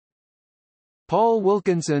Paul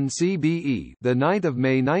Wilkinson CBE, the 9th of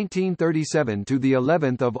May 1937 to the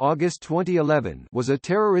 11th of August 2011, was a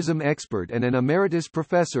terrorism expert and an emeritus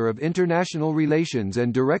professor of international relations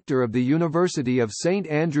and director of the University of St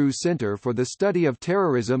Andrews Center for the Study of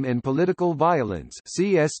Terrorism and Political Violence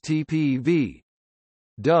 (CSTPV).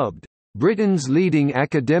 Dubbed Britain's leading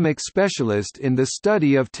academic specialist in the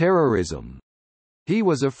study of terrorism, he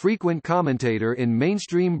was a frequent commentator in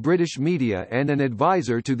mainstream British media and an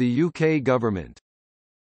advisor to the UK government.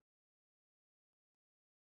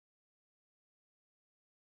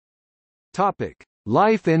 Topic: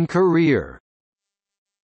 Life and career.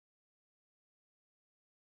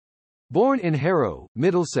 Born in Harrow,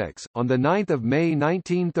 Middlesex, on 9 May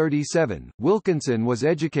 1937, Wilkinson was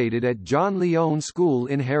educated at John Lyon School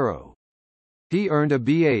in Harrow. He earned a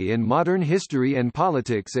BA in Modern History and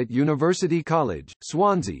Politics at University College,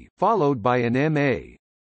 Swansea, followed by an MA.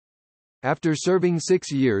 After serving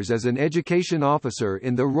 6 years as an education officer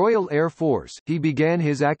in the Royal Air Force, he began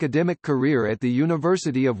his academic career at the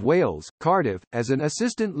University of Wales, Cardiff, as an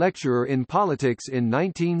assistant lecturer in politics in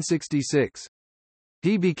 1966.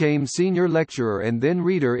 He became senior lecturer and then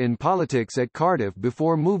reader in politics at Cardiff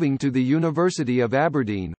before moving to the University of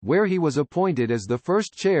Aberdeen, where he was appointed as the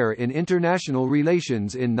first chair in international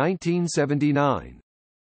relations in 1979.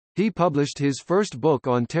 He published his first book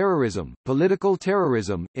on terrorism, Political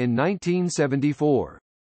Terrorism, in 1974.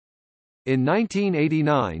 In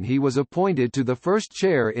 1989 he was appointed to the first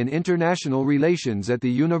chair in international relations at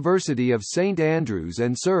the University of St Andrews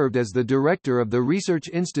and served as the director of the Research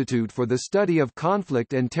Institute for the Study of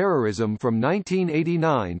Conflict and Terrorism from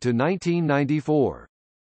 1989 to 1994.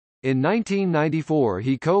 In 1994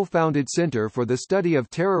 he co-founded Center for the Study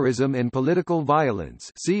of Terrorism and Political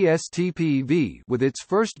Violence (CSTPV) with its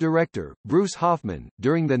first director, Bruce Hoffman.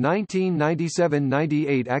 During the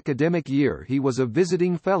 1997-98 academic year he was a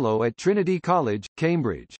visiting fellow at Trinity College,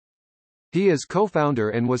 Cambridge. He is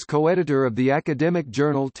co-founder and was co-editor of the academic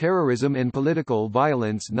journal Terrorism and Political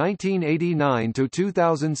Violence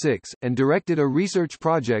 1989-2006, and directed a research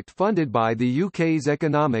project funded by the UK's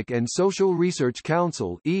Economic and Social Research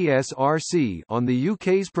Council (ESRC) on the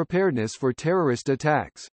UK's preparedness for terrorist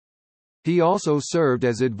attacks. He also served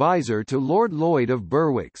as advisor to Lord Lloyd of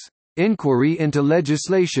Berwick's Inquiry into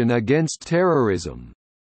Legislation Against Terrorism,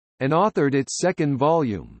 and authored its second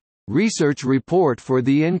volume, Research Report for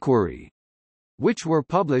the Inquiry, which were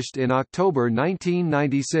published in October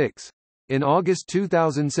 1996. In August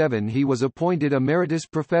 2007 he was appointed Emeritus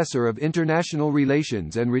Professor of International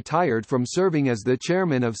Relations and retired from serving as the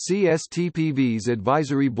chairman of CSTPV's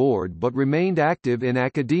advisory board but remained active in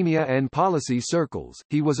academia and policy circles.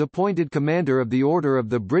 He was appointed Commander of the Order of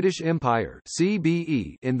the British Empire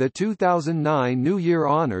 (CBE) in the 2009 New Year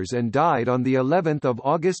Honours and died on the 11th of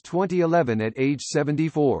August 2011 at age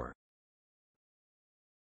 74.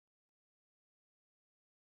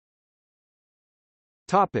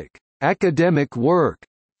 Topic: Academic work.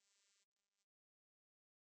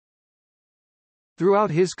 Throughout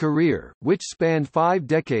his career, which spanned 5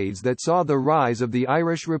 decades that saw the rise of the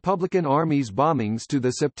Irish Republican Army's bombings to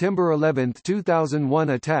the September 11, 2001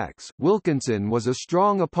 attacks, Wilkinson was a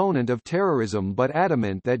strong opponent of terrorism but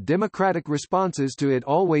adamant that democratic responses to it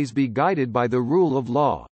always be guided by the rule of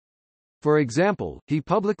law. For example, he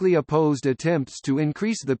publicly opposed attempts to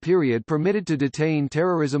increase the period permitted to detain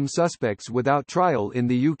terrorism suspects without trial in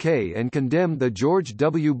the UK and condemned the George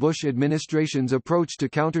W. Bush administration's approach to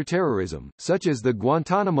counter-terrorism, such as the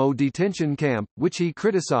Guantanamo detention camp, which he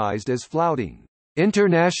criticised as flouting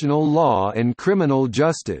international law and criminal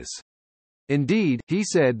justice. Indeed, he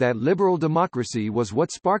said that liberal democracy was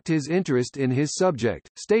what sparked his interest in his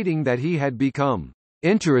subject, stating that he had become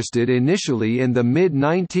interested initially in the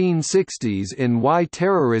mid-1960s in why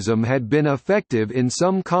terrorism had been effective in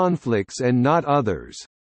some conflicts and not others.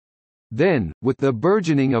 Then, with the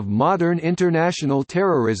burgeoning of modern international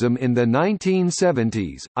terrorism in the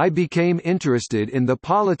 1970s, I became interested in the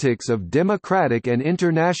politics of democratic and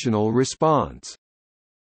international response.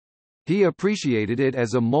 He appreciated it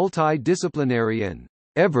as a multidisciplinary and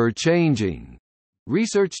ever-changing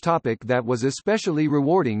research topic that was especially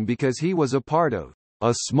rewarding because he was a part of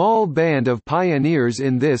a small band of pioneers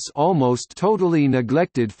in this almost totally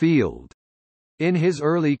neglected field in his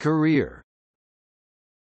early career.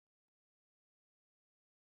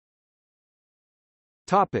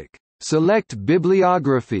 Topic: Select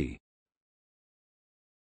bibliography.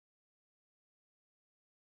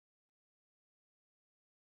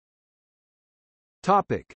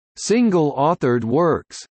 Topic: Single-authored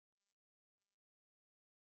works.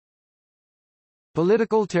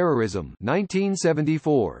 Political Terrorism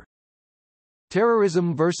 1974.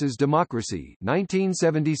 Terrorism versus Democracy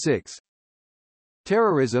 1976.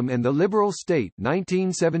 Terrorism and the Liberal State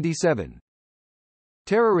 1977.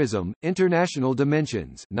 Terrorism, International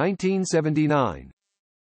Dimensions 1979.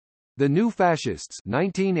 The New Fascists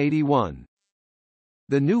 1981.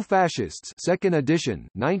 The New Fascists 2nd edition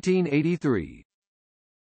 1983.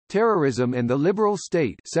 Terrorism and the Liberal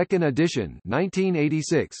State 2nd edition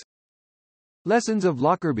 1986. Lessons of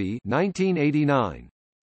Lockerbie 1989.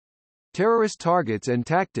 Terrorist Targets and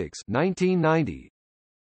Tactics 1990.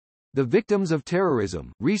 The Victims of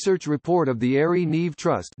Terrorism, Research Report of the Ari Neve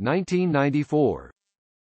Trust 1994.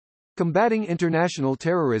 Combating International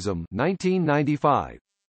Terrorism 1995.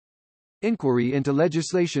 Inquiry into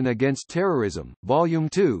Legislation Against Terrorism, Volume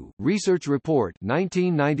 2, Research Report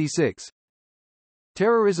 1996.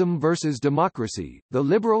 Terrorism versus Democracy, The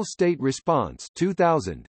Liberal State Response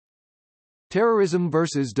 2000. Terrorism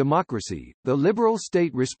versus Democracy, The Liberal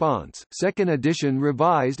State Response, 2nd edition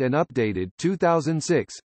revised and updated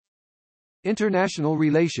 2006. International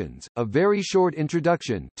Relations, A Very Short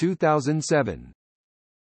Introduction 2007.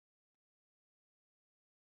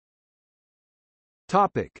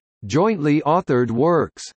 Topic. Jointly authored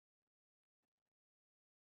works.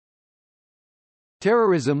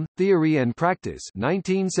 Terrorism, Theory and Practice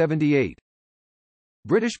 1978.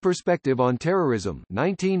 British Perspective on Terrorism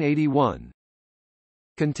 1981.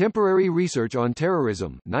 Contemporary Research on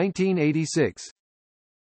Terrorism 1986.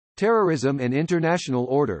 Terrorism and International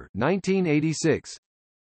Order 1986.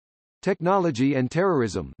 Technology and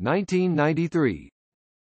Terrorism 1993.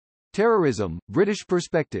 Terrorism, British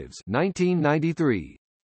Perspectives 1993.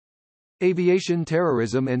 Aviation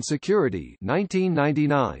Terrorism and Security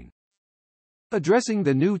 1999. Addressing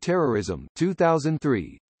the New Terrorism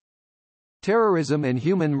 2003. Terrorism and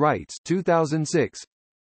Human Rights 2006.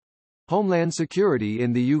 Homeland Security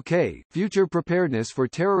in the UK, Future Preparedness for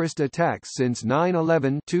Terrorist Attacks since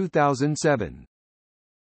 9/11 2007.